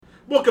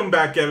Welcome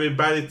back,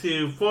 everybody,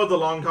 to For the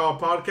Long Haul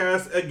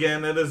Podcast.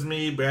 Again, it is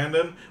me,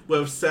 Brandon,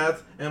 with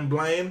Seth and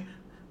Blaine.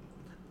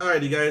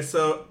 Alrighty, guys,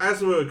 so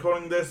as we're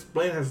recording this,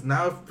 Blaine has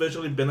now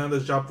officially been on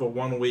this job for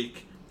 1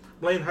 week.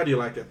 Blaine, how do you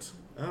like it?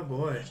 Oh,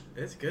 boy.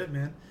 It's good,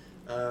 man.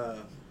 I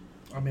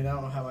don't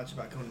know how much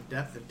about going in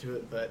depth into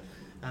it, but,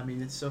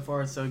 it's so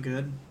far it's so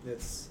good.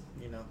 It's,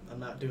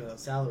 I'm not doing a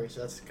salary, so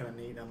that's kind of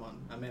neat.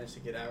 I managed to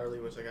get hourly,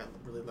 which I got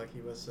really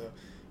lucky with, so,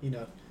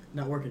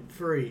 not working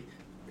free.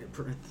 In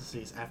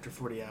parentheses, after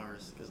 40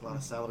 hours, because a lot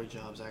of salary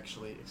jobs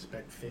actually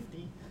expect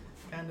 50.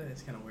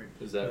 It's kind of weird.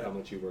 Is that how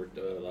much you worked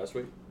last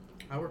week?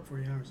 I worked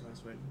 40 hours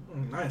last week.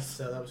 Nice.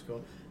 So that was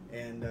cool.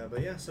 And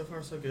but yeah, so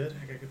far so good.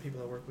 I got good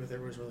people I work with.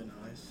 Everyone's really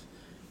nice,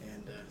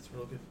 and it's a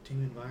real good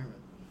team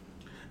environment.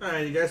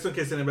 Alright, you guys, in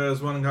case anybody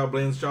was wondering how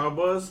Blaine's job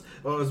was,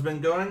 or has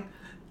been going,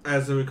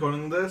 as we're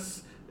recording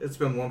this, it's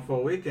been 1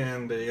 full week,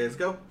 and there you guys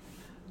go.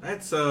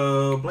 Alright,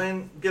 so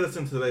Blaine, get us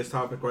into today's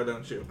topic, why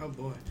don't you? Oh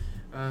boy.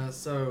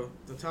 So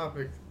the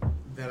topic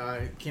that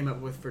I came up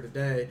with for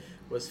today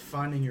was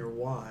finding your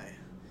why.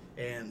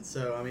 And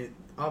so,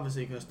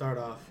 obviously you're going to start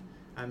off,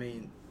 I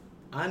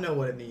know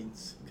what it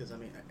means because,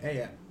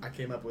 I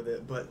came up with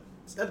it, but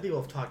other people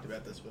have talked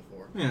about this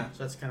before. Yeah. So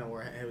that's kind of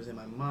where it was in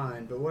my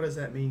mind. But what does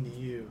that mean to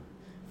you,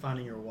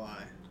 finding your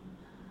why?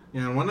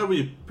 Yeah, and whenever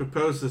you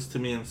proposed this to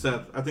me and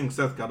Seth, I think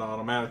Seth got it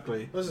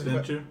automatically,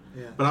 didn't you?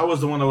 Yeah. But I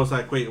was the one that was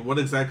like, wait, what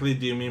exactly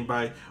do you mean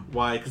by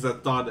why? Because I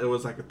thought it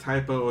was like a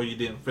typo or you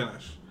didn't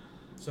finish.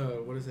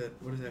 So what does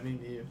that mean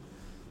to you?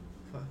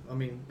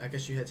 I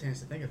guess you had a chance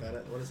to think about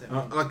it. What does that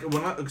mean?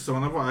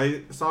 Whenever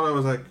I saw it, I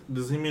was like,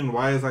 does he mean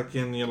why is like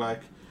in your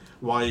like,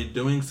 why you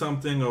doing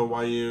something or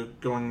why you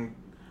going,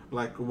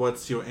 like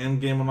what's your end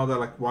game and all that?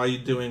 Like why are you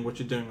doing what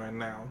you're doing right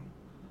now?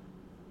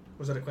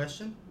 Was that a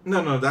question?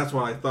 No, that's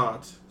what I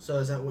thought. So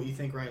is that what you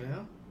think right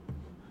now?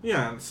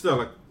 Yeah, and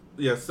still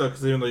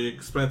because even though you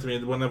explained to me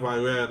whenever I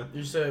read.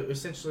 So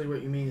essentially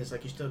what you mean is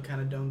like you still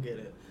kind of don't get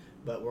it,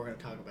 but we're going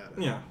to talk about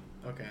it. Yeah.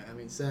 Okay,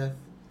 Seth,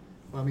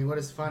 what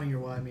does finding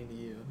your why mean to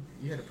you?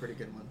 You had a pretty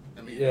good one.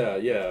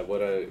 Yeah.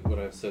 What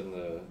I said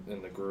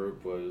in the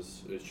group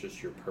was it's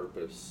just your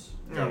purpose.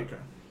 Okay.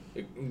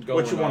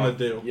 What you want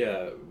to do.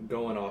 Yeah,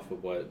 going off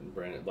of what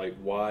Brandon, like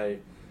why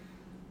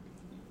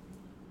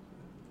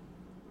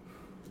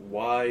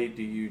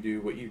do you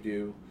do what you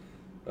do?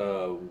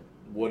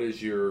 What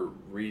is your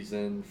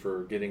reason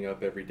for getting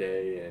up every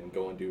day and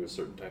going to do a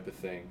certain type of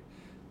thing?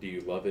 Do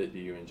you love it? Do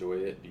you enjoy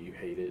it? Do you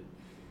hate it?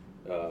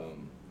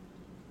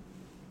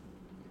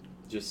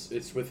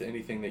 It's with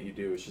anything that you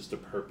do. It's just a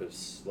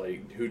purpose.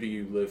 Like, who do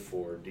you live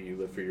for? Do you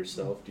live for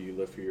yourself? Do you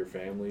live for your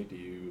family? Do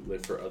you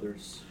live for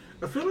others?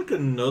 I feel like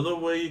another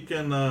way you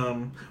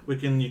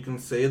can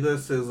say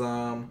this is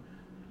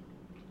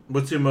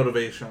what's your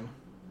motivation?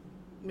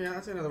 Yeah,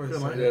 that's another way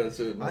to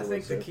say it. I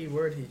think the key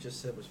word he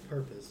just said was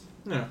purpose.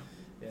 Yeah.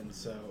 And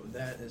so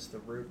that is the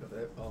root of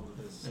all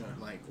of this. Yeah.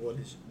 Like, what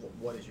is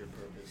your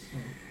purpose?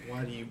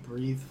 Why do you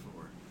breathe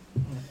for?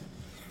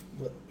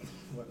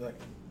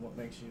 What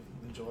makes you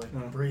enjoy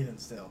breathing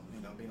still?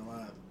 Being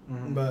alive.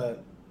 Mm-hmm.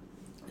 But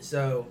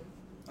so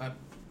I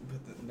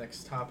put the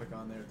next topic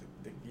on there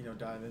to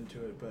dive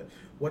into it. But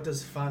what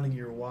does finding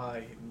your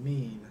why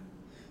mean?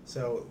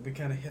 So we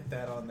kind of hit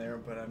that on there.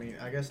 But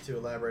I guess to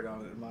elaborate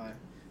on it,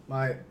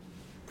 my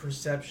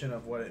perception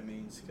of what it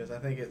means, because I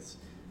think it's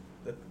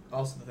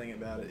also the thing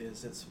about it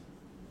is it's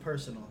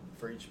personal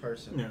for each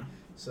person. Yeah.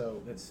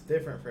 So it's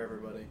different for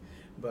everybody.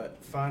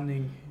 But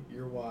finding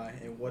your why,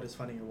 and what does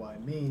finding your why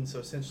mean? So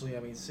essentially,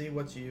 see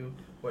what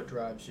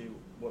drives you,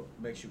 what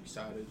makes you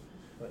excited,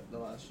 what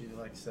allows you,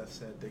 like Seth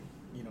said, to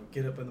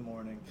get up in the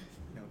morning,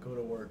 go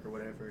to work or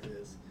whatever it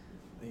is.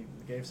 He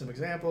gave some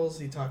examples.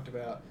 He talked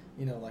about,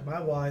 like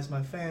my why is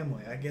my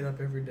family. I get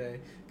up every day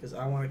because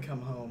I want to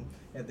come home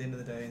at the end of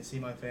the day and see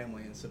my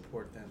family and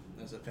support them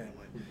as a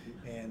family.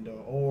 And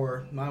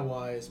or my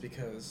why is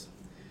because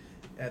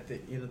at the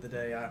end of the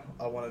day,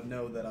 I want to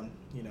know that I'm,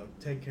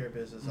 take care of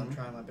business. Mm-hmm. I'm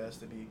trying my best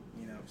to be,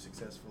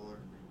 successful or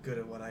good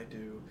at what I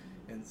do.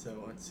 And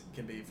so it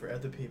can be for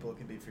other people, it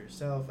can be for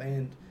yourself,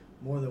 and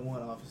more than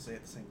one, obviously,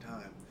 at the same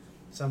time.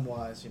 Some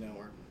whys,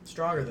 are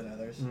stronger than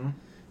others. Mm-hmm.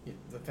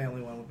 The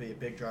family one would be a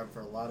big driver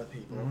for a lot of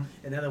people.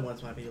 Mm-hmm. And other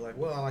ones might be like,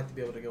 well, I like to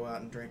be able to go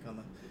out and drink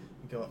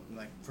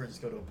for instance,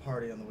 go to a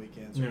party on the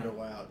weekends or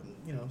go out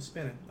and,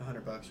 spend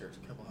 $100 or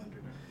a couple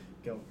hundred,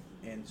 go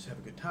and just have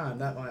a good time.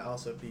 That might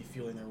also be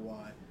fueling their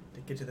why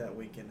to get to that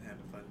weekend and have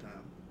a fun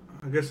time.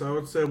 I guess I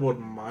would say what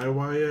my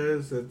why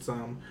is. It's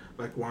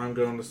like why I'm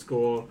going to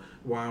school,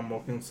 why I'm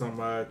working so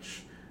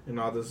much,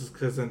 this is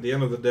because at the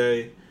end of the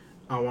day,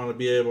 I want to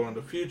be able in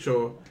the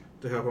future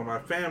to help out my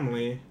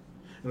family,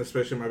 and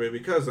especially my baby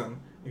cousin,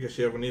 in case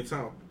she ever needs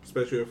help,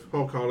 especially with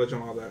her college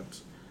and all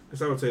that.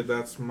 Because I would say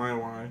that's my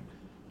why.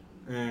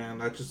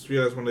 And I just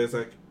realized one day it's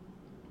like,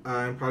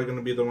 I'm probably going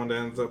to be the one that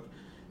ends up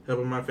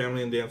helping my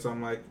family in the end, so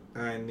I'm like,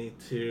 I need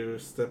to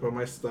step up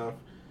my stuff.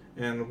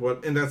 And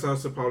that's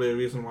also probably a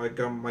reason why I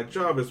got my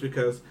job, is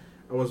because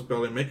I was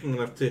barely making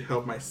enough to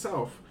help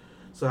myself.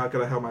 So how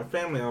could I help my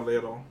family out a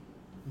little?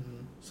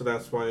 Mm-hmm. So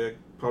that's why I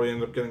probably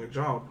end up getting a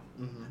job,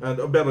 Mm-hmm.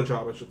 a better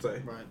job, I should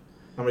say. Right.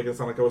 I'm making it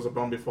sound like I was a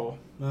bum before.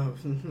 No.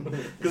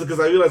 Because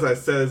I realized I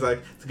said it's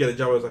like to get a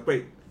job. I was like,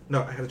 wait,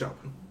 no, I had a job,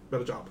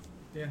 better job.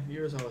 Yeah,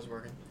 yours always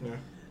working. Yeah,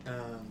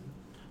 Um,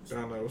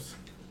 God knows.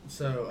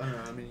 so I don't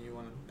know. I mean, you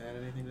want to add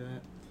anything to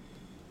that?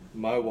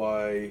 My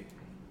why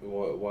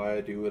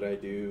I do what I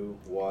do,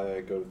 why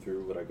I go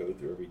through what I go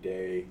through every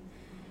day.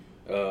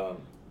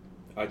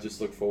 I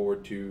just look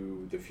forward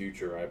to the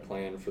future. I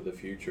plan for the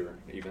future,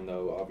 even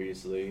though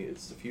obviously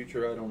it's the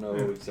future. I don't know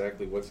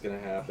exactly what's going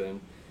to happen.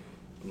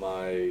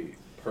 My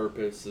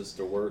purpose is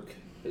to work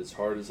as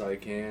hard as I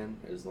can,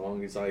 as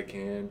long as I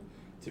can,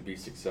 to be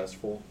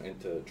successful and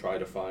to try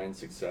to find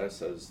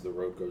success as the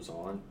road goes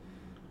on.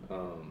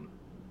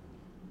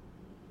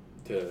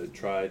 To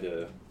try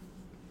to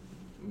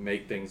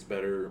make things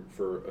better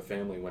for a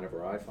family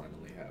whenever I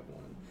finally have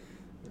one.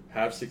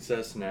 Have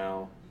success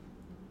now,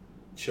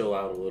 chill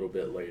out a little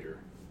bit later.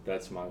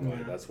 That's my why.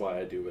 Yeah. That's why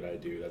I do what I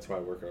do. That's why I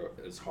work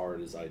as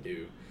hard as I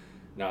do.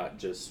 Not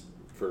just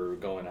for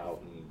going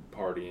out and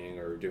partying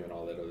or doing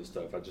all that other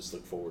stuff. I just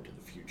look forward to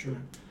the future.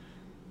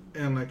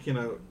 Yeah. And like, you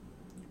know,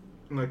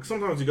 like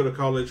sometimes you go to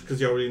college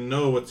because you already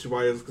know what your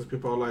why is, because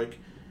people are like,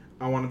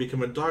 I want to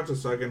become a doctor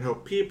so I can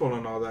help people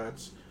and all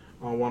that.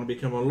 I want to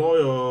become a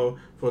lawyer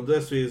for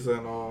this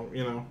reason, or,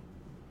 you know,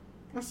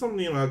 that's something,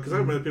 you know, because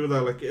I've met people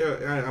that are like,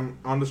 yeah, I'm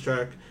on this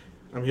track.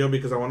 I'm here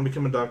because I want to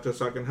become a doctor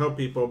so I can help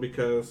people,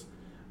 because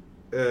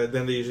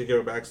then they usually give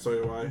a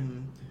backstory why.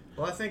 Mm-hmm.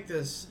 Well, I think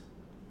this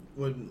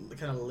would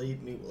kind of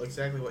lead me,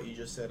 exactly what you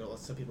just said.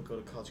 Some people go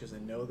to college because they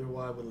know their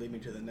why, would lead me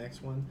to the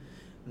next one.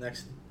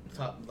 Next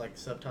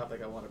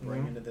subtopic I want to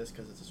bring into this,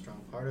 because it's a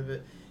strong part of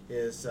it,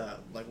 is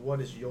like,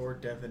 what is your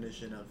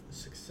definition of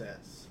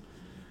success?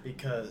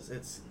 Because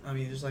it's, I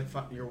mean, just like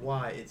your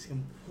why, it's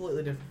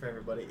completely different for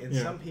everybody. And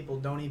some people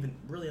don't even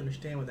really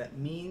understand what that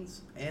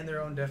means, and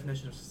their own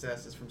definition of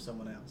success is from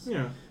someone else.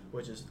 Yeah.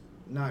 Which is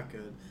not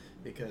good,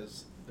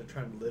 because they're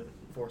trying to live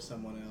for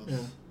someone else.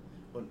 Yeah.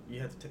 But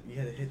you have to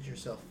hit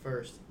yourself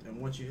first,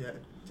 and once you have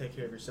to take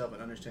care of yourself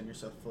and understand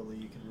yourself fully,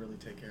 you can really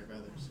take care of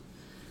others.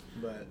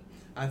 But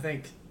I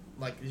think,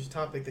 like this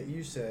topic that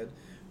you said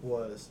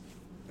was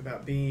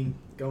about going.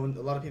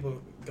 A lot of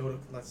people go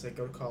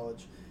to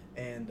college,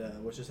 and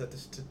which is at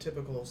the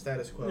typical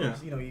status quo. Yeah.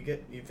 You know,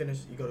 you finish,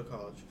 you go to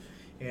college,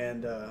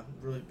 and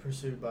really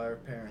pursued by our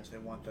parents. They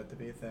want that to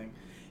be a thing,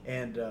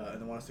 and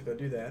they want us to go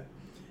do that,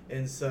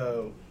 and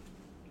so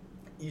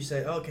you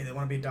say, okay, they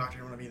want to be a doctor,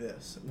 they want to be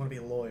this, want to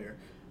be a lawyer,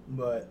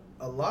 but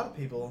a lot of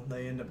people,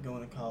 they end up going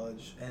to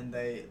college and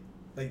they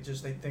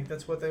think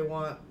that's what they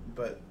want,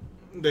 but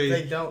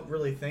they don't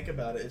really think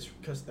about it. It's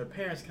because their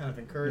parents kind of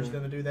encourage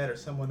them to do that, or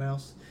someone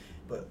else.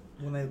 But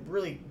when they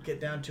really get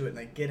down to it and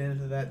they get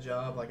into that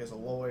job, like as a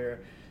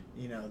lawyer,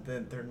 you know,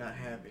 then they're not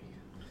happy.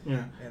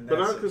 Yeah. And But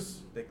that's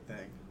a big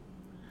thing.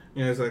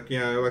 Yeah, it's like,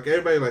 like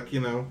everybody, like, you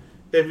know,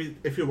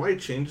 if your why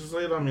changes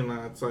later, I mean,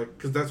 it's like,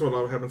 because that's what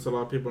happens to a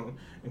lot of people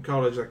in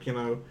college, like, you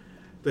know,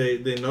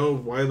 they know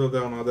why they're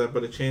there and all that,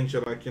 but it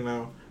changes, like, you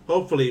know,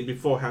 hopefully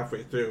before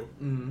halfway through.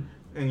 Mm-hmm.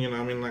 And, you know,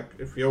 I mean, like,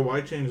 if your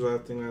why changes, I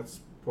think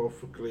that's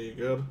perfectly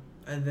good.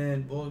 And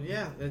then, well,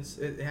 yeah,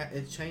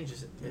 it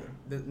changes.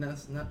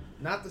 That's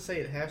not to say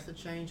it has to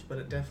change, but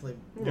it definitely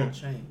will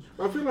change.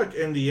 I feel like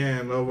in the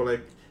end, over,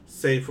 like,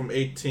 say from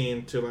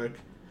 18 to, like,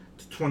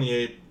 to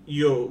 28,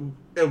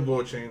 it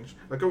will change.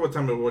 Like, over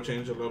time, it will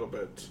change a little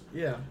bit.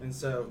 Yeah, and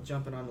so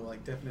jumping on to,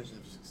 like, definition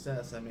of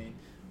success, I mean,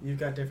 you've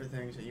got different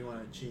things that you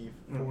want to achieve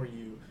for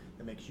you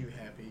that makes you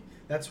happy.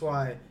 That's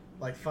why,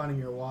 like, finding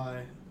your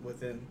why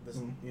within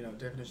this, you know,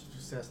 definition of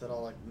success, that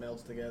all, like,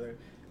 melds together.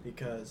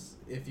 Because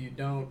if you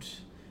don't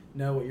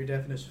know what your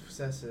definition of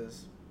success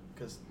is,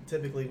 because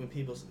typically when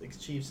people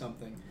achieve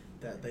something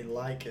that they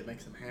like, it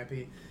makes them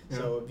happy. Yeah.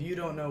 So if you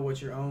don't know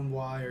what your own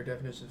why or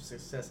definition of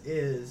success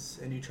is,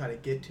 and you try to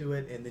get to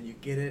it, and then you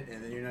get it,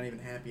 and then you're not even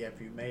happy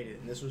after you made it,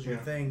 and this was your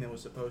thing that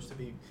was supposed to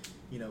be,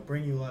 you know,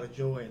 bring you a lot of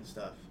joy and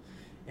stuff.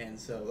 And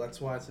so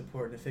that's why it's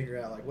important to figure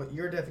out, like, what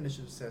your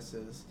definition of success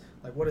is.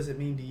 Like, what does it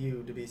mean to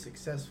you to be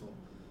successful?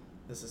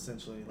 That's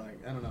essentially, like,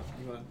 I don't know.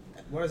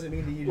 What does it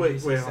mean to you to be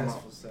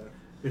successful? So,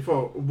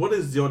 before, what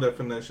is your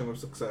definition of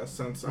success?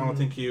 Since I don't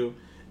think you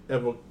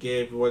ever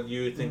gave what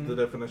you think the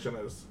definition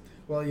is.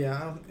 Well,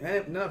 yeah,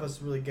 none of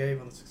us really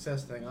gave on the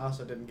success thing. I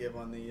also didn't give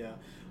on the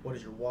what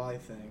is your why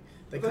thing.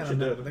 They kind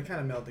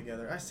of meld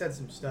together. I said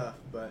some stuff,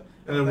 but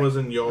it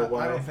wasn't your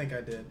why. I don't think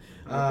I did.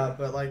 Okay.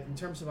 But like in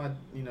terms of my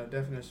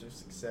definition of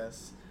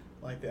success,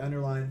 like the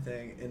underlying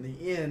thing in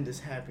the end is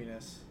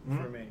happiness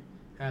for me.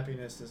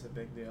 Happiness is a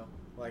big deal.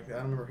 Like I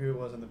don't remember who it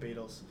was in the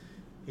Beatles.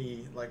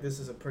 He this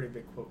is a pretty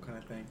big quote kind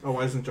of thing. Oh,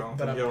 why isn't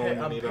Jonathan?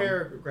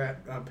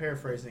 But I'm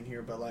paraphrasing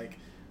here, but like.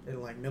 In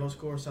like middle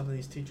school or something,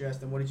 his teacher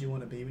asked him, "What did you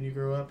want to be when you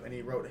grow up?" And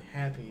he wrote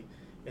 "happy,"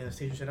 and his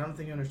teacher said, "I don't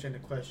think you understand the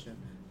question."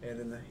 And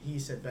then he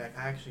said back,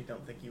 "I actually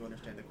don't think you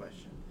understand the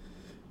question."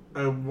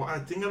 I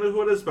think I know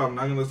who it is, but I'm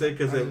not gonna say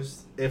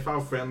because if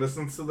our friend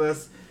listens to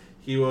this,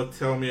 he will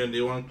tell me a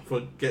new one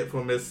for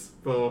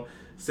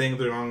saying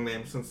the wrong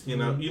name. Since you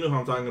know who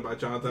I'm talking about,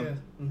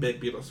 Jonathan,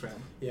 big Beatles fan.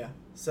 Yeah.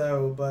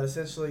 So, but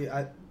essentially,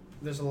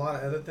 there's a lot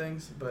of other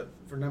things, but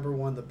for number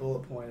one, the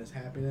bullet point is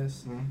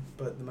happiness. Mm-hmm.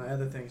 But my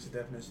other things, the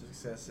definition of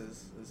success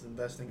is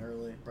investing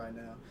early right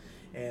now,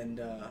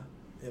 and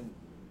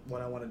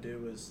what I want to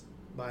do is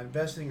by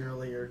investing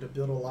earlier to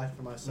build a life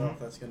for myself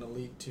that's going to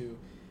lead to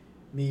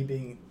me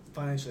being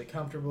financially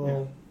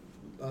comfortable.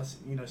 Us,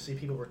 see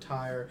people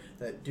retire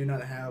that do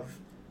not have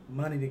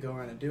money to go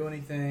around and do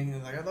anything.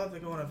 And like, I'd love to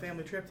go on a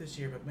family trip this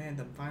year, but man,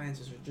 the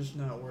finances are just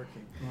not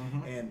working.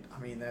 Mm-hmm. And I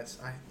mean, that's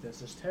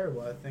just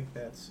terrible. I think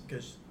that's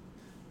because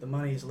the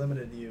money is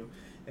limited to you,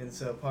 and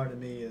so part of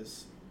me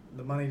is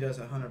the money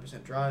doesn't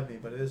 100% drive me,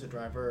 but it is a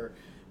driver.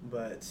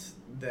 But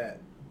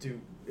that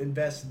to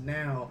invest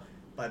now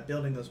by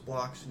building those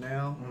blocks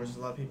now, which a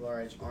lot of people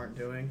our age aren't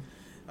doing,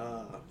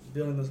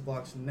 building those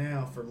blocks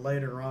now for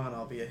later on,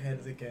 I'll be ahead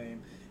of the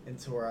game, and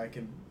to where I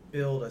can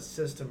build a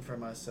system for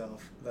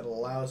myself that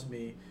allows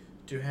me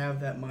to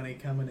have that money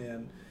coming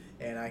in,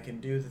 and I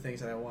can do the things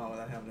that I want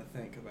without having to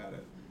think about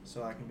it.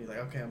 So I can be like,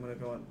 okay, I'm gonna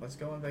go on. Let's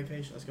go on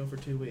vacation. Let's go for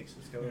 2 weeks.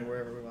 Let's go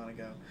wherever we want to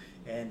go,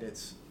 and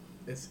it's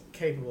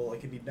capable. It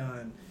can be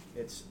done.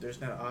 There's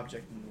not an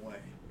object in the way.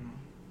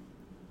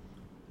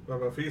 What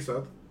about for you,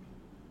 Seth?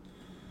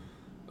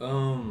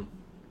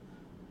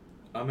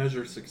 I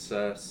measure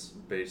success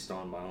based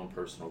on my own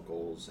personal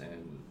goals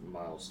and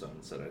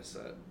milestones that I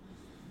set.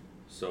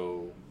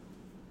 So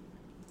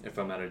if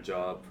I'm at a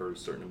job for a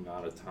certain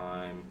amount of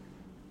time,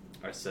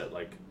 I set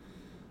like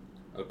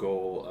a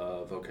goal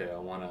of, okay, I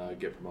want to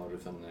get promoted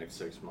within the next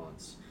 6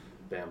 months.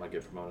 Bam, I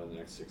get promoted in the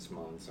next 6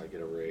 months. I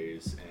get a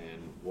raise,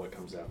 and what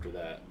comes after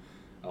that?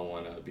 I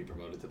want to be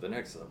promoted to the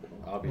next level.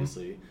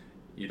 Obviously,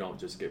 you don't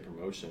just get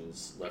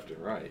promotions left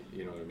and right.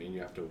 You know what I mean? You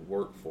have to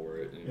work for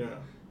it, and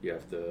you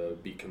have to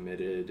be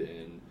committed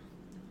and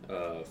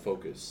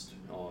focused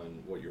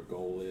on what your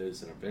goal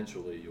is, and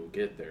eventually you'll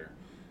get there.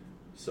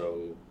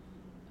 So,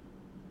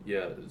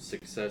 yeah,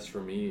 success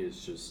for me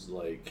is just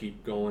like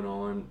keep going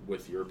on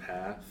with your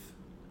path,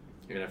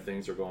 and if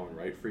things are going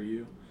right for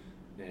you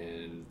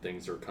and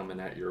things are coming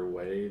at your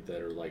way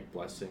that are like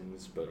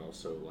blessings but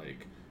also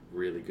like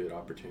really good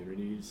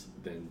opportunities,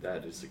 then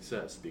that is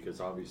success,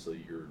 because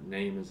obviously your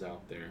name is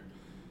out there,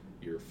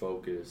 you're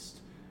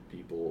focused,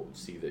 people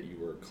see that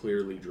you are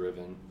clearly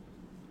driven,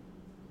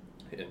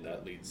 and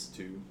that leads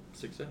to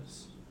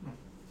success.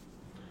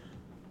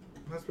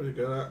 That's pretty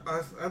good.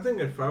 I think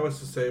if I was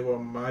to say what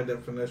my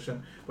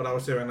definition, what I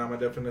would say right now my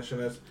definition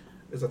is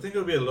I think it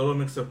would be a little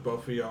mix of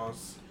both of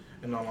y'all's,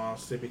 in all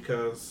honesty,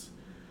 because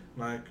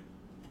like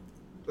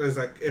there's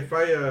like if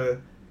I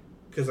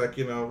because like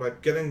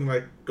like getting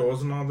like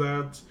goals and all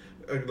that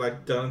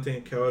like done and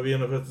taken care of,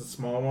 even if it's a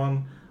small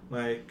one,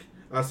 like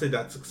I'd say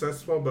that's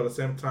successful. But at the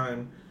same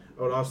time,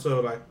 I would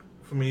also like,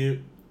 for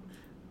me,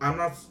 I'm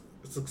not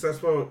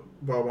successful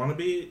where I want to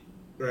be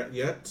right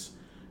yet,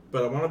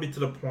 but I want to be to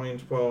the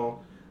point where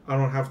I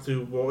don't have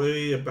to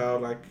worry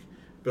about like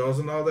bills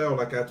and all that, or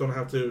like I don't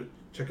have to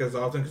check as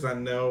often, because I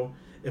know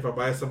if I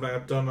buy something, I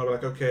don't know,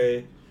 like,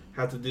 okay,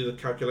 have to do the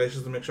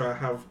calculations to make sure I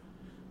have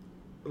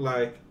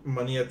like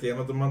money at the end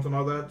of the month and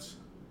all that.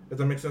 If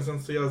that makes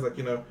sense to you, I was like,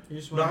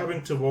 not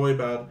having to worry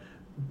about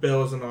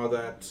bills and all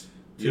that.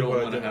 You don't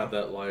want to have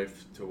that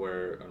life to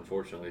where,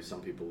 unfortunately, some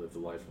people live the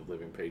life of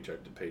living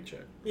paycheck to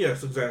paycheck.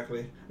 Yes,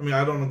 exactly. I mean,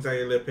 I don't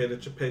exactly live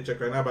paycheck to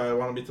paycheck right now, but I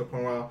want to be to the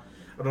point where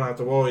I don't have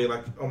to worry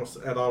like almost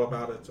at all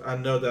about it. I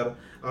know that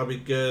I'll be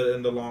good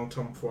in the long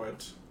term for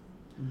it.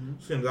 Mm-hmm.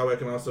 So that way I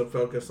can also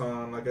focus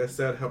on, like I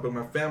said, helping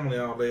my family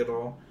out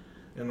later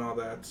and all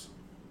that.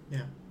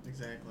 Yeah,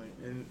 exactly.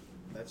 And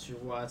that's your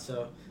why.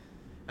 So,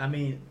 I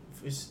mean,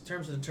 in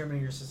terms of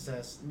determining your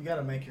success, you got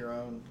to make your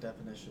own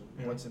definition.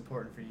 What's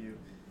important for you.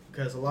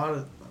 Because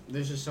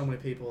there's just so many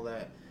people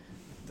that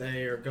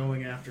they are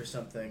going after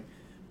something,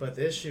 but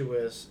the issue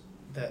is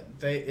that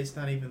it's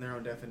not even their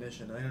own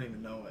definition. They don't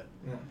even know it.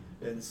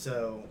 Yeah. And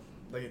so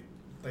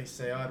they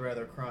say, I'd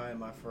rather cry in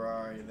my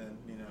Ferrari than,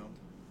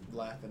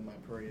 laugh in my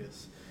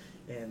Prius.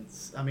 And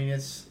I mean,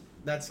 that's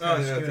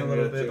kind of skewing a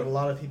little bit, but a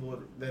lot of people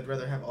they'd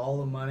rather have all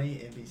the money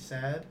and be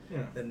sad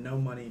than no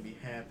money and be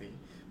happy.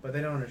 But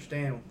they don't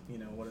understand,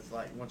 what it's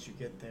like once you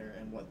get there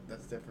and what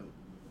that's different.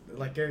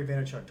 Like Gary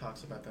Vaynerchuk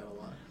talks about that a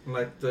lot.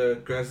 Like the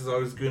grass is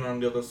always green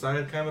on the other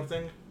side kind of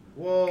thing?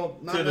 Well,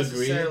 not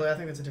necessarily. I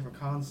think that's a different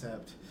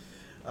concept.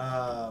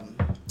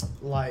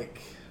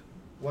 Like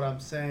what I'm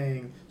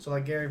saying, so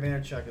like Gary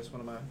Vaynerchuk is one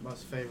of my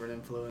most favorite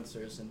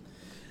influencers and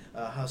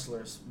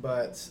hustlers,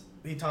 but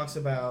he talks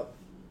about,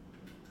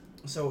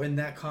 so in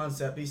that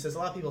concept, he says a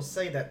lot of people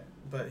say that,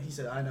 but he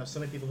said, I know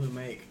so many people who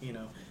make,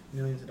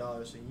 millions of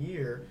dollars a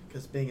year,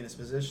 because being in his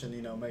position,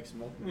 makes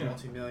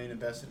multi-million,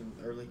 invested in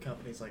early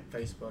companies like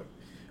Facebook,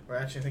 or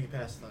actually I think he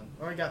passed on,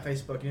 or he got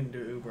Facebook, he didn't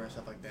do Uber and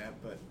stuff like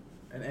that, but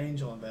an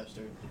angel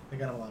investor, they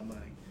got him a lot of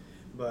money.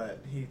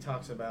 But he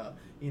talks about,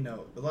 a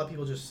lot of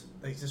people just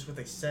what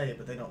they say,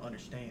 but they don't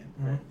understand.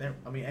 Mm-hmm.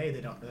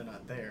 They're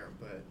not there,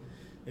 but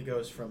it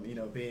goes from,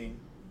 being,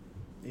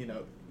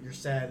 you're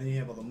sad, then you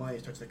have all the money,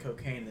 it starts the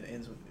cocaine, then it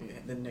ends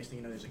with, then next thing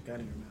you know, there's a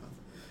gun in your mouth.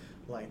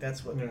 Like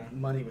that's what Yeah.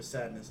 money with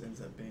sadness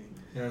ends up being.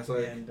 Yeah, it's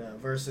like And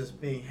versus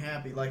being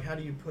happy, like how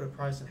do you put a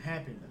price on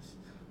happiness?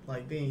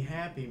 Like being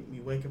happy,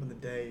 you wake up in the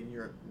day and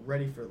you're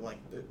ready for like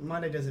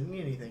Monday doesn't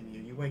mean anything to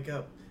you. You wake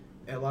up,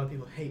 and a lot of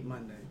people hate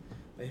Monday.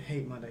 They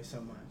hate Monday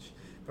so much.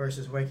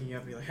 Versus waking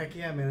up and be like, heck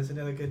yeah, man, it's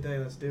another good day,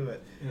 let's do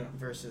it. yeah.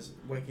 Versus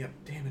waking up,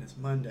 damn it, it's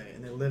Monday,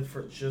 and they live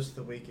for just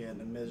the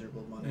weekend and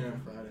miserable Monday Yeah.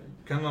 through Friday.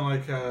 Kind of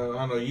like I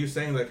don't know. You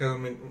saying that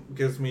kind of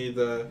gives me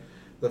the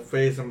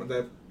phrase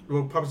that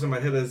what pops in my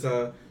head is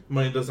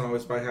money doesn't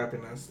always buy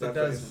happiness. That It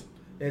doesn't.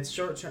 It's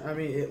short term. I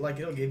mean,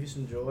 it'll give you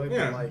some joy,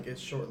 Yeah. but like it's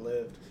short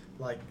lived.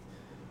 Like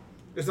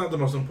It's not the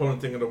most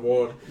important thing in the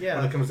world yeah,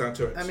 when it comes down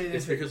to it. I mean,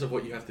 It's because of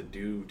what you have to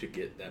do to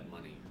get that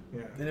money.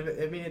 yeah. and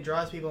it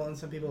drives people, and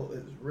some people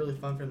it's really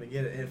fun for them to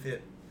get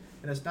it.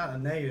 And it's not a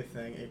negative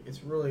thing.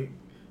 It's really,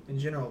 in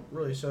general,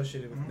 really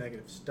associated with Mhm.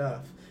 negative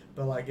stuff.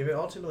 But like, if it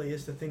ultimately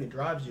is the thing that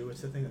drives you,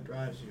 it's the thing that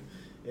drives you.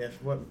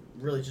 If what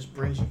really just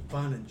brings you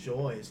fun and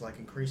joy is like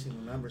increasing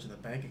the numbers in the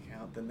bank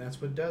account, then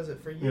that's what does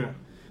it for you. Yeah.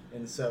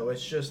 And so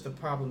it's just the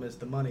problem is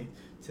the money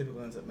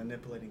typically ends up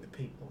manipulating the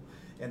people,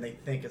 and they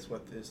think it's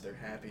what is their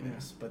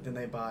happiness. But then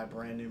they buy a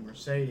brand new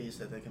Mercedes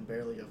that they can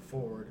barely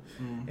afford,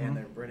 Mhm. and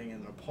they're renting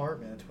an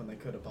apartment when they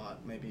could have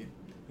bought maybe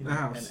A an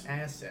house.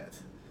 asset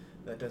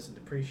that doesn't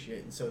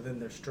depreciate. And so then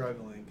they're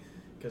struggling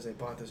because they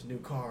bought this new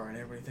car and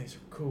everybody thinks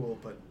they're cool,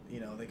 but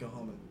they go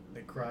home and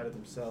they cry to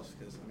themselves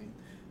because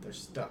they're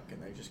stuck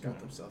and they just got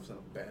Yeah. themselves in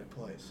a bad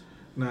place.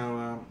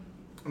 Now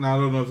I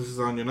don't know if this is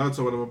on your notes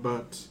or whatever,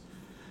 but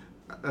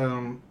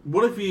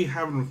what if you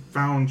haven't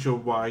found your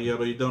why yet,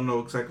 or you don't know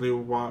exactly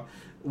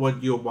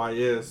what your why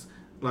is,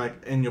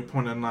 like in your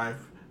point in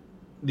life?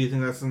 Do you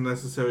think that's a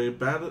necessarily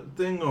bad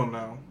thing or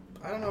no?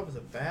 I don't know if it's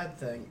a bad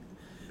thing.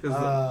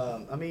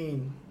 'Cause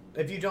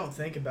If you don't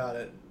think about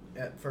it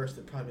at first,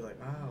 it'd probably be like,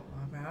 oh,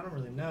 man, I don't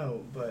really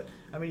know. But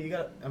I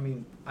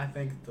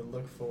think the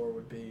look for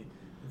would be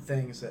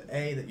things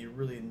that you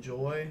really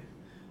enjoy.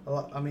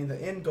 The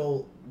end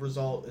goal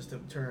result is to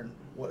turn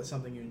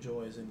something you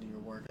enjoy is into your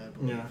work, I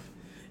believe. Yeah.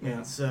 Yeah.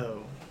 And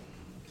so,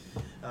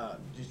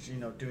 just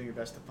doing your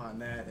best to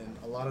find that, and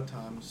a lot of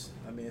times,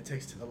 it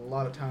takes a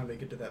lot of time to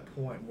get to that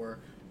point where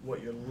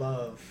what you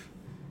love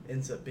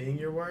ends up being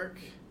your work,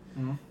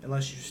 Mhm.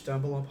 unless you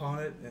stumble upon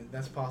it, and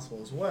that's possible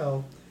as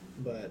well.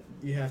 But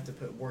you have to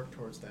put work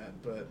towards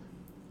that. But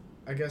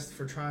I guess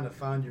for trying to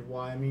find your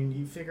why,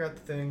 you figure out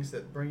the things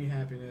that bring you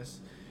happiness,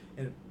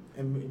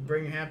 and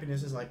bringing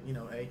happiness is like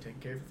taking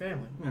care of your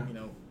family.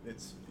 Yeah.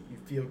 It's you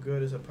feel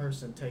good as a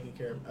person taking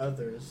care of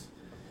others,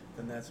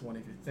 then that's one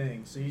of your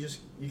things. So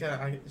you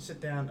gotta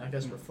sit down, I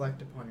guess,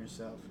 reflect upon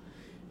yourself,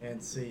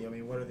 and see.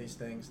 What are these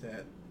things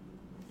that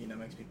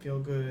makes me feel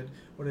good?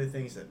 What are the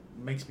things that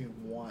makes me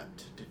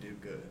want to do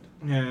good?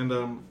 Yeah,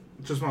 and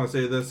just want to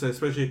say this,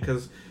 especially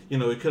because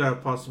we could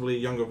have possibly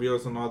younger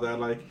viewers and all that.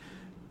 Like,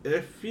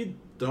 if you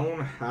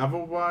don't have a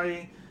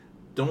why,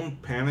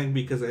 don't panic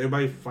because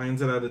everybody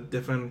finds it at a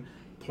different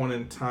point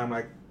in time.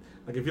 Like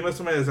if you know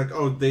somebody that's like,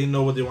 oh, they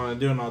know what they want to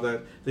do and all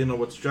that, they know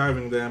what's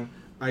driving them.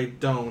 I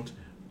don't.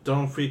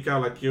 Don't freak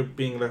out like you're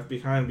being left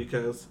behind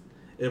because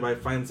everybody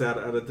finds that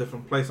at a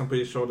different place. I'm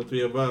pretty sure the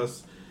three of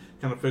us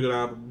kind of figured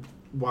out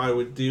why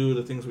we do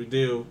the things we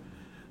do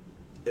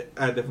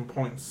at different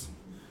points.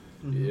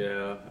 Mm-hmm.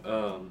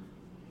 Yeah.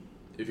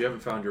 If you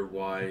haven't found your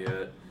why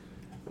yet,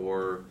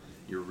 or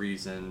your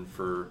reason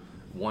for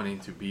wanting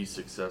to be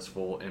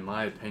successful, in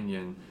my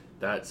opinion,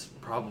 that's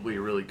probably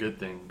a really good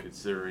thing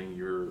considering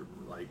you're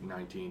like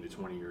 19 to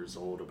 20 years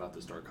old, about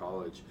to start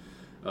college.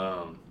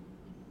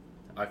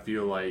 I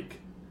feel like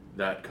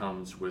that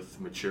comes with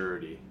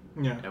maturity.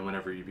 Yeah. And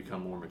whenever you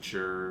become more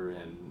mature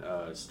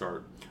and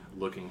start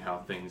looking how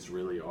things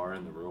really are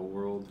in the real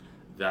world,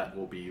 that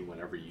will be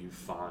whenever you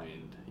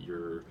find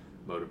your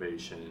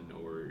motivation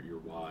or your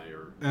why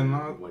or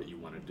what you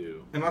want to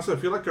do. And also, I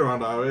feel like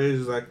around our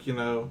age, like,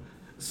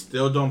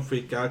 still don't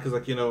freak out because,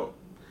 like,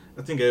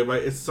 I think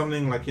it's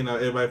something like,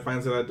 everybody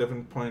finds it at a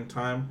different point in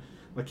time.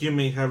 Like, you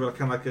may have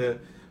kind of like a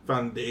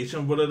foundation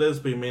of what it is,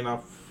 but you may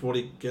not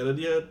fully get it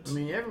yet.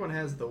 Everyone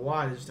has the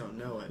why, they just don't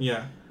know it.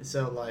 Yeah.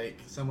 So, like,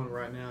 someone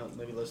right now,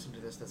 maybe listening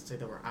to this, let's say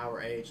they were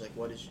our age,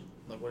 what is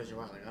your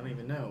why? Like, I don't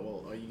even know.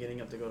 Well, are you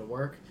getting up to go to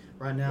work?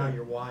 Right now,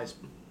 your why is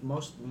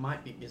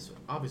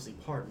obviously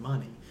part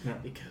money. Yeah.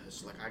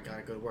 Because, I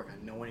gotta go to work.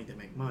 I know I need to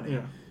make money.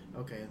 Yeah.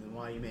 Okay, then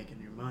why are you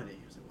making your money?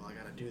 It's like, well, I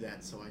gotta do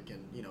that so I can,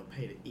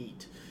 pay to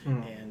eat.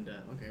 Mm. And,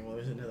 okay, well,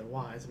 there's another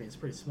why. It's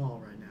pretty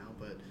small right now,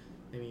 but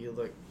maybe you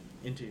look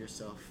into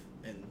yourself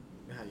and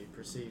how you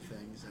perceive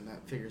things, and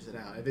that figures it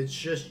out. If it's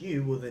just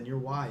you, well, then your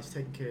why is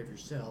taking care of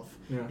yourself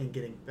and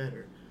getting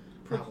better,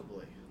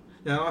 probably.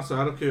 Yeah, and also,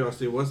 out of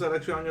curiosity, was that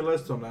actually on your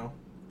list or no?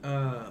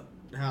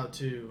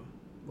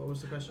 What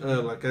was the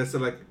question? Like I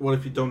said, what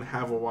if you don't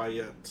have a why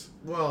yet?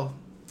 Well,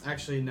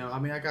 actually, no.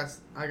 I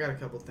got a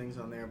couple things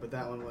on there, but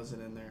that one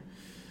wasn't in there.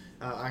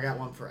 I got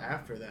one for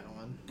after that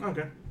one.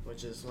 Okay.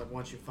 Which is,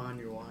 once you find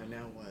your why,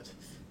 now what?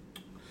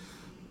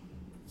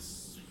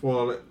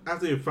 Well,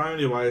 after you find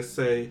your why,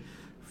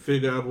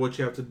 figure out what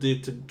you have to do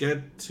to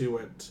get to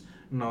it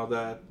and all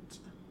that.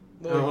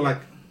 Well, or like,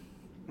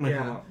 hold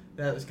yeah, on.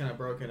 that was kind of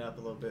broken up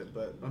a little bit,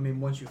 but I mean,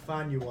 once you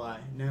find your why,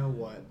 now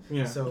what?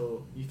 Yeah.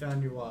 So you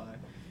found your why,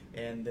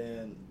 and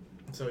then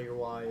so your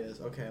why is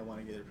okay. I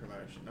want to get a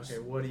promotion. Okay,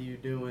 what are you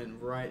doing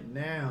right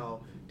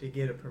now to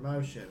get a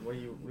promotion? What are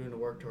you doing to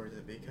work towards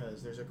it?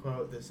 Because there's a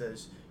quote that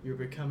says, "You're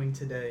becoming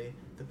today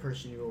the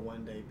person you will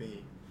one day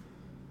be."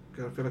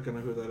 God, I feel like I know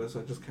who that is.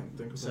 I just can't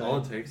think of So- it. All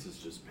it takes is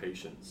just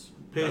patience.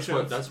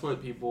 Patience. That's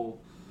what people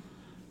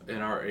in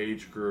our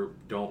age group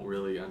don't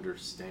really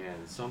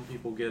understand. Some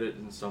people get it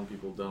and some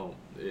people don't.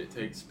 It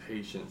takes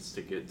patience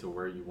to get to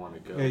where you want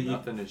to go. Yeah,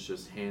 Nothing is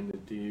just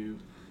handed to you.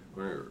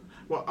 Or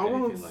Well, I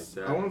anything won't. like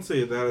that. I won't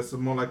say that. It's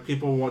more like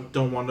people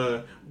don't want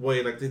to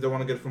wait. Like they don't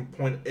want to get from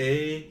point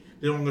A.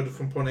 They don't want to go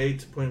from point A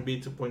to point B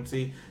to point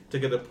C to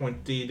get to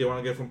point D. They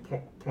want to get from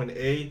point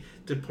A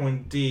to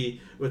point D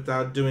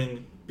without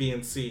doing B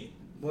and C.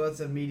 Well, it's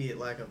immediate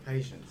lack of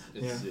patience.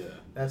 it's, yeah.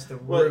 That's the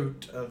Well-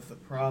 root of the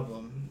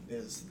problem.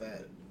 Is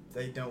that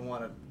they don't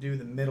want to do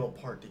the middle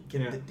part to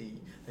get Yeah. the D.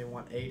 They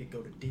want A to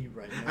go to D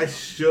right now. I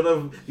should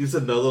have used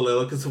another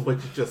letter because of what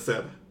you just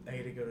said.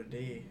 A to go to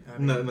D. I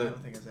mean, No, I no.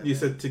 don't think I said You that.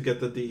 said to get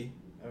the D.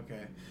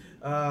 Okay.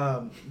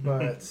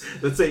 But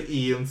Let's say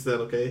E instead,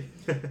 okay?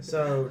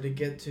 so to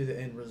get to the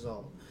end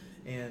result,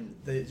 and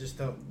they just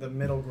don't. The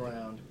middle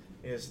ground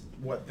is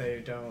what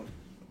they don't.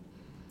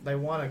 They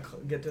want to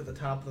get to the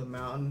top of the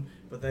mountain,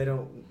 but they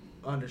don't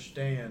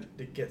understand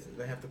to get.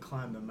 They have to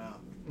climb the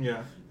mountain.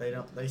 Yeah. They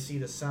don't. They see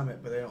the summit,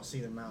 but they don't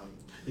see the mountain.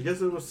 You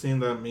guys ever seen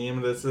that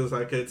meme? This is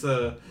like it's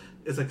like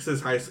it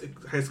says high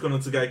school and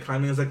it's a guy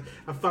climbing. It's like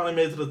I finally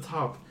made it to the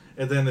top,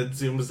 and then it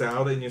zooms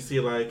out and you see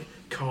like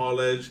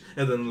college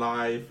and then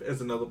life as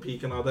another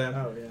peak and all that.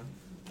 Oh yeah.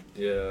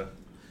 Yeah.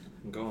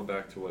 Going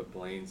back to what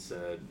Blaine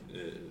said,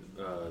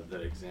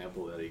 the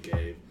example that he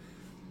gave,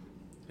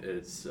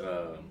 it's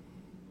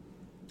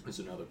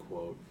another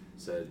quote.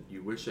 Said,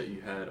 "You wish that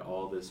you had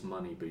all this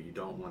money, but you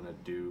don't want to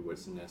do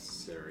what's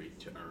necessary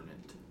to earn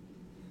it."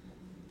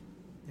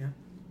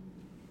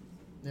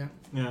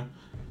 Yeah.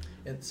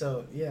 And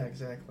so yeah,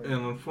 exactly.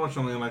 And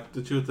unfortunately, like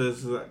the truth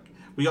is, like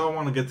we all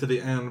want to get to the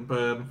end,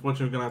 but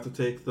unfortunately, we're gonna have to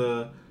take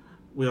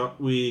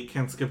we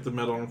can't skip the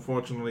middle.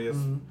 Unfortunately,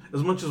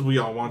 as much as we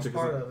all want to. It's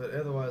part of it.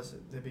 Otherwise,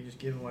 they'd be just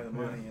giving away the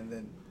money, and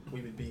then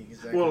we would be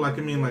exactly. Well, like I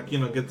where we mean, were like you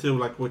know, before. get to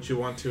like what you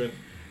want to, and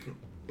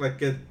like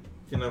get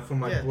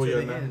from like yeah, where to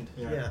you're the now. end.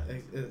 Yeah.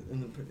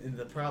 And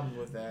the problem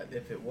with that,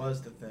 if it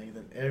was the thing,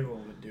 then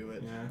everyone would do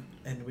it, Yeah.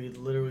 and we'd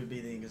literally be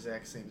the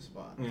exact same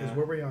spot. Because Yeah.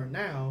 where we are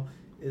now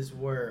is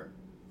where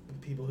the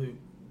people who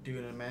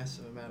do a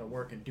massive amount of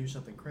work and do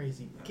something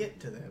crazy get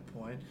to that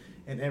point,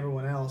 and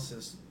everyone else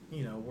is,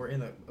 we're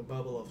in a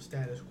bubble of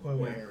status quo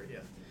Yeah.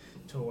 area,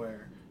 to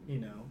where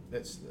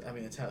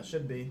that's how it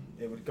should be.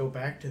 It would go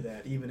back to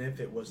that, even if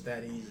it was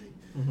that easy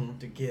Mm-hmm.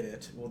 to get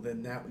it. Well,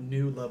 then that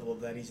new level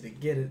of that easy to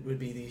get it would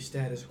be the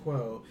status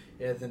quo,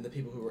 and then the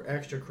people who were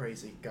extra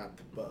crazy got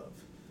above.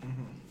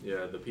 Mm-hmm.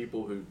 Yeah, the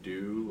people who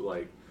do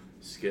like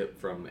skip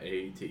from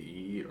A to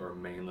E are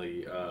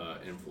mainly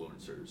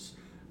influencers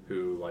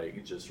who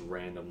like just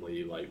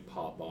randomly like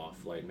pop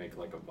off, like make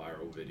like a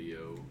viral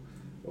video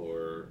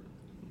or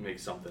make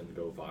something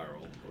go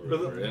viral,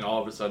 and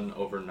all of a sudden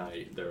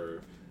overnight they're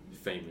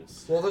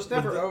famous. Well, there's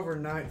never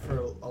overnight for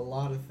a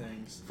lot of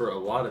things. For a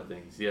lot of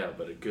things, yeah,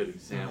 but a good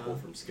example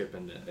Uh-huh. from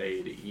skipping to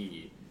A to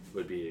E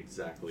would be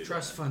exactly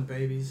Trust that. fund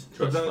babies.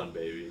 Trust But then- fund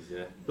babies,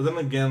 yeah. But then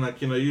again,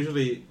 like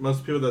usually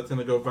most people that tend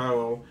to go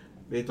viral,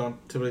 they don't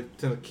typically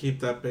tend to keep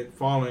that big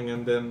following,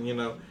 and then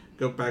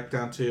go back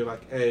down to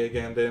like A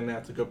again. Then they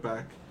have to go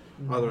back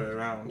all the way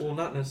around. Well,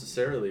 not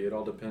necessarily. It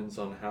all depends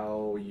on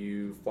how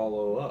you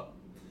follow up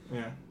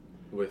Yeah.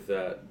 with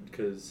that.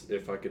 Because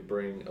if I could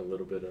bring a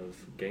little bit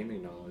of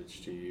gaming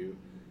knowledge to you,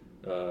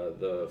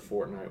 the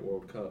Fortnite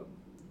World Cup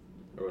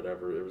or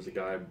whatever, there was a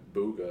guy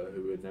Booga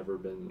who I'd never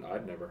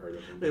heard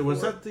of him before. Wait,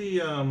 was that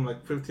the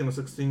like 15 or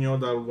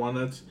 16-year-old that won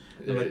it?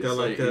 And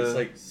It's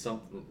like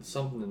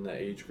something in the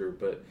age group,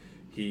 but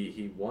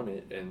he won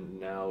it, and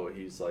now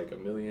he's like a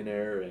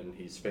millionaire, and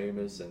he's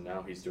famous, and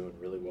now he's doing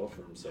really well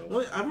for himself.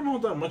 Really, I don't know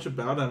that much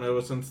about him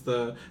ever since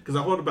because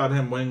I heard about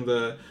him winning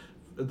the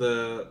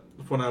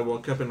Fortnite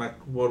World Cup and like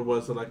what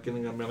was it, like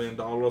getting $1 million and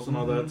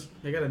all that.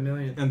 They got $1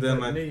 million. And then,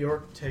 but like- New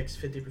York takes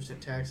 50%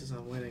 taxes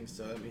on winning,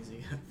 so that means he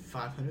got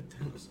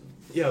 500,000.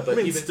 Yeah, but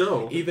I mean,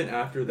 still. even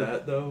after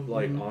that though,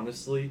 like Mhm.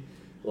 honestly,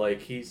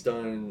 like he's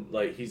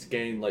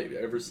gained like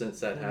ever since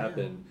that Oh, yeah.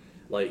 happened.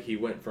 Like he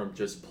went from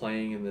just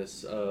playing in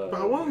this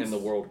I once- in the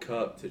World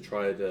Cup to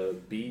try to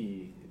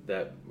be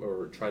that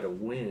or try to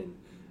win,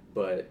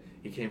 but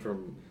he came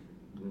from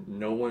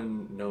no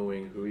one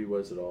knowing who he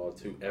was at all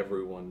to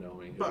everyone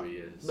knowing who he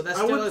is. But that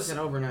I still would isn't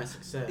overnight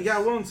success. Yeah, I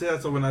wouldn't say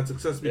that's overnight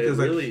success because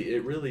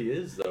it really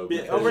is though.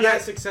 Yeah, because-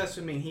 Overnight success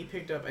would mean he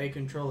picked up a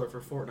controller for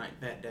Fortnite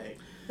that day.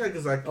 yeah,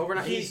 because like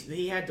Overnight,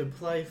 he had to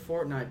play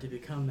Fortnite to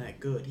become that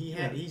good.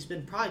 He's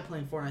been probably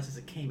playing Fortnite since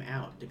it came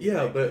out. To be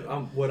Yeah, that but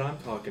good. what I'm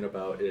talking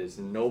about is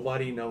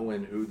nobody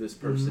knowing who this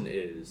person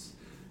is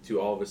to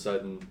all of a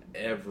sudden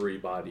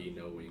everybody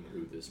knowing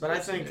who this But I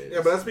person think- is.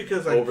 Yeah, but that's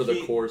because like over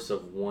the course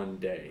of one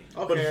day.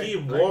 But he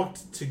I-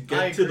 walked to I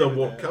get to the agree with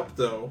World that. Cup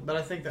though. But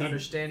I think the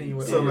understanding of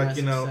what So, like, overnight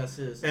you know, success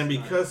is And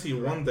not because he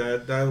correct. won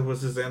that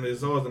was his end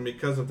result, and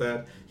because of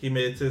that, he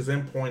made it to his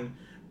end point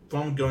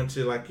from going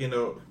to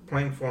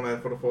playing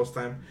Fortnite for the first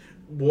time,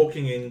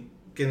 walking and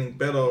getting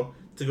better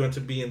to going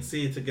to B and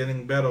C to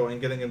getting better and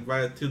getting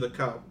invited to the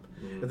Cup,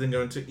 and then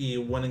going to E,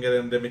 winning it,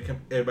 and then become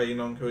everybody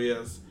knowing who he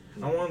is.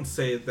 I wouldn't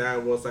say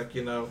that was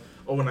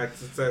overnight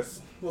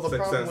success. Well, the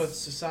problem with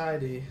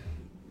society,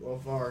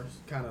 of our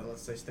kind of,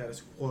 let's say,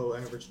 status quo,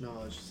 average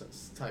knowledge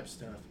type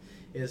stuff,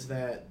 is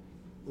that,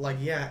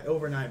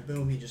 overnight,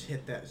 boom, he just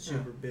hit that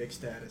super big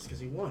status because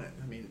he won it.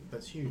 I mean,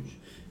 that's huge,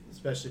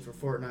 especially for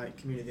Fortnite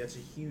community. That's a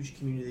huge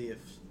community of,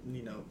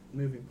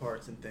 moving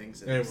parts and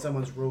things. And if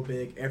someone's real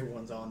big,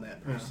 everyone's on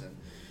that person.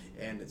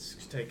 And it's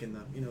taken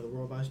the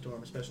world by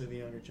storm, especially the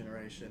younger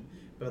generation.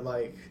 But,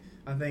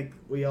 I think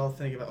we all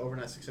think about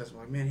overnight success. We're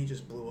like, man, he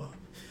just blew up.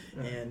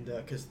 And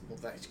because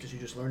you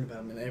just learned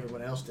about him and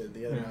everyone else did,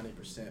 the other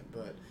 90%.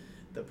 But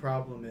the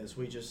problem is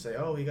we just say,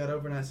 oh, he got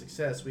overnight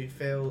success. We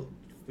fail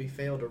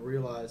to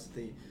realize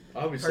the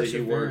Obviously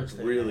you worked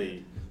perseverance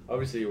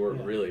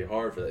really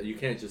hard for that. You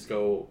can't just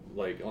go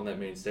on that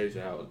main stage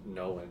without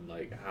knowing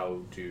how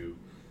to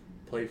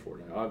play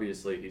Fortnite.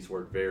 Obviously he's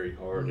worked very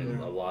hard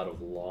and a lot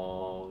of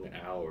long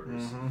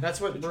hours That's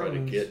what to try to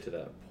get to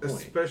that point.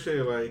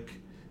 Especially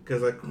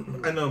because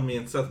I know me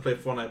and Seth played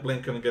Fortnite.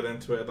 Blink couldn't get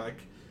into it.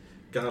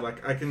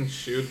 I can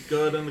shoot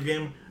good in the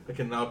game. I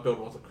cannot build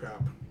worth of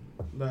crap.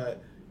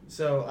 But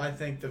so I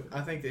think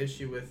the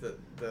issue with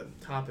the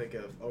topic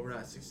of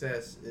overnight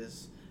success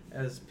is,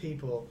 as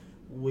people,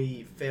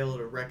 we fail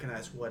to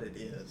recognize what it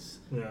is.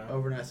 Yeah.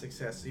 Overnight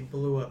success. He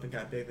blew up and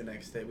got big the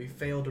next day. We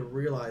fail to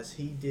realize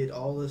he did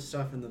all this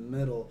stuff in the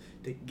middle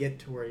to get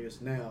to where he is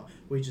now.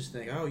 We just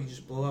think, oh, you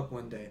just blow up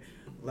one day.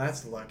 Well,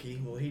 that's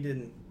lucky. Well, he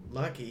didn't.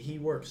 Lucky. He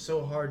worked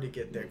so hard to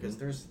get there because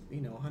there's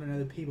 100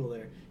 other people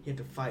there he had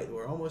to fight who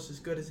are almost as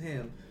good as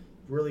him.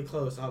 Really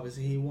close.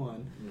 Obviously, he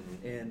won.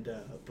 And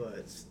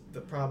but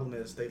the problem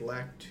is they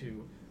lack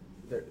to.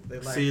 They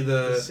lack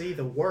to see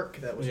the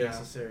work that was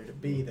necessary to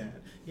be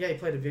that. Yeah, he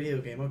played a video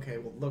game. Okay,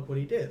 well, look what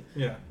he did.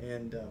 Yeah.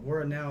 And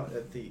we're now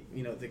at the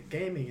the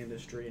gaming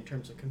industry in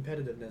terms of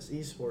competitiveness.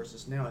 Esports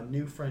is now a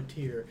new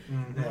frontier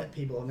that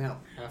people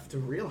now have to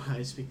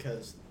realize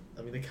because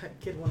the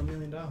kid won $1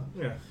 million.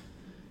 Yeah.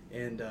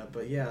 And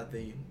but yeah,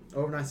 the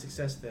overnight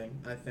success thing.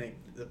 I think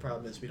the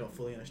problem is we don't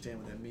fully understand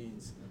what that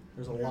means.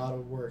 There's a lot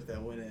of work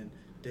that went in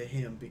to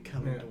him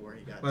becoming to where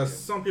he got to.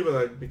 Some people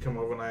that become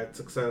overnight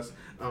success,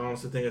 I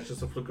honestly think it's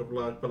just a fluke of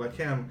luck. But like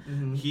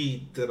him,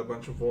 he did a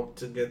bunch of work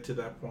to get to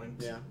that point.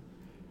 Yeah.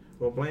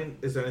 Well, Blaine,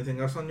 is there anything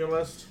else on your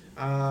list?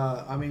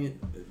 I think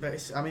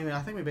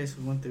we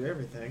basically went through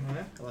everything.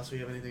 Okay. Unless we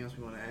have anything else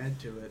we want to add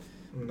to it.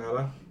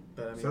 Nada.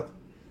 But Seth?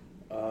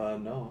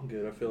 No, I'm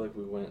good. I feel like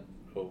we went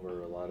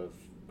over a lot of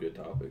good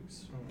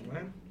topics.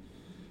 Alright.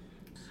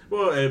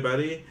 Well,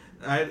 everybody,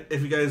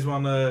 if you guys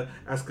want to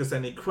ask us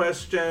any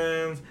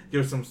questions,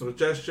 give us some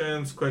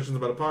suggestions, questions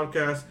about the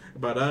podcast,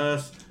 about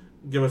us,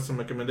 give us some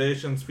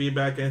recommendations,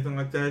 feedback, anything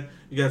like that,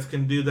 you guys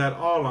can do that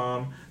all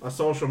on our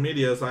social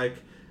medias, like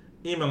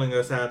emailing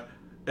us at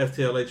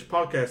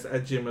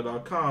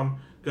ftlhpodcast@gmail.com,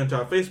 going to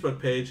our Facebook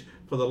page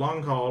for the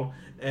long haul,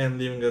 and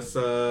leaving us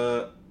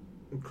a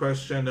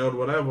question, note,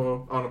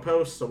 whatever, on a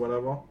post or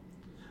whatever.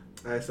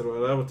 I said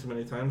whatever too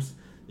many times.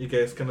 You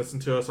guys can listen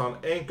to us on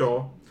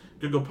Anchor,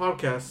 Google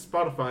Podcasts,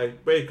 Spotify,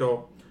 Breaker,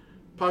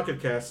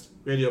 Pocket Cast,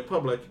 Radio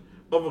Public,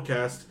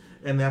 Overcast,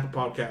 and Apple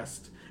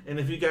Podcast. And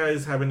if you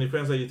guys have any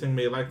friends that you think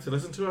may like to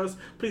listen to us,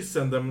 please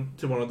send them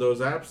to one of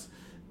those apps.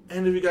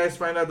 And if you guys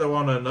find out that we're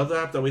on another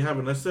app that we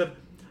haven't listed,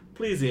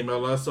 please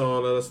email us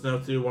or let us know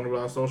through one of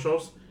our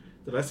socials.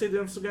 Did I say the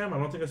Instagram? I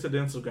don't think I said the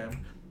Instagram.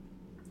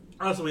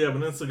 Also, we have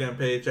an Instagram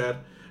page at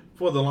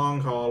For The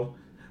Long Haul,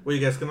 where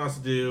you guys can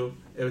also do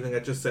everything I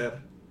just said.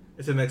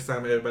 Until next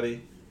time,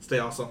 everybody, stay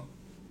awesome.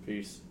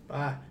 Peace.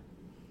 Bye.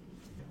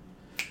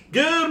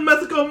 Good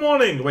mythical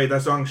morning! Wait,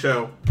 that's the wrong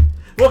show.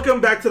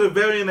 Welcome back to the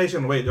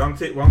Variation. Wait,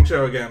 wrong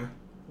show again.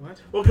 What?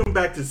 Welcome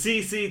back to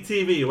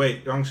CCTV.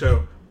 Wait, wrong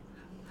show.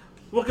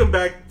 Welcome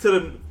back to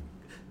the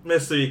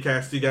Mystery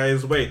Cast, you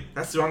guys. Wait,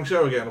 that's the wrong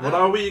show again. What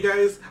are we, you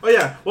guys? Oh,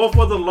 yeah. Well,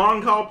 for the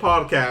Long Haul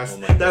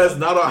Podcast. Oh that is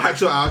not our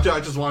actual outro.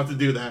 I just wanted to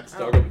do that.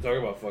 Talk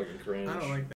about fucking cringe. I don't like that.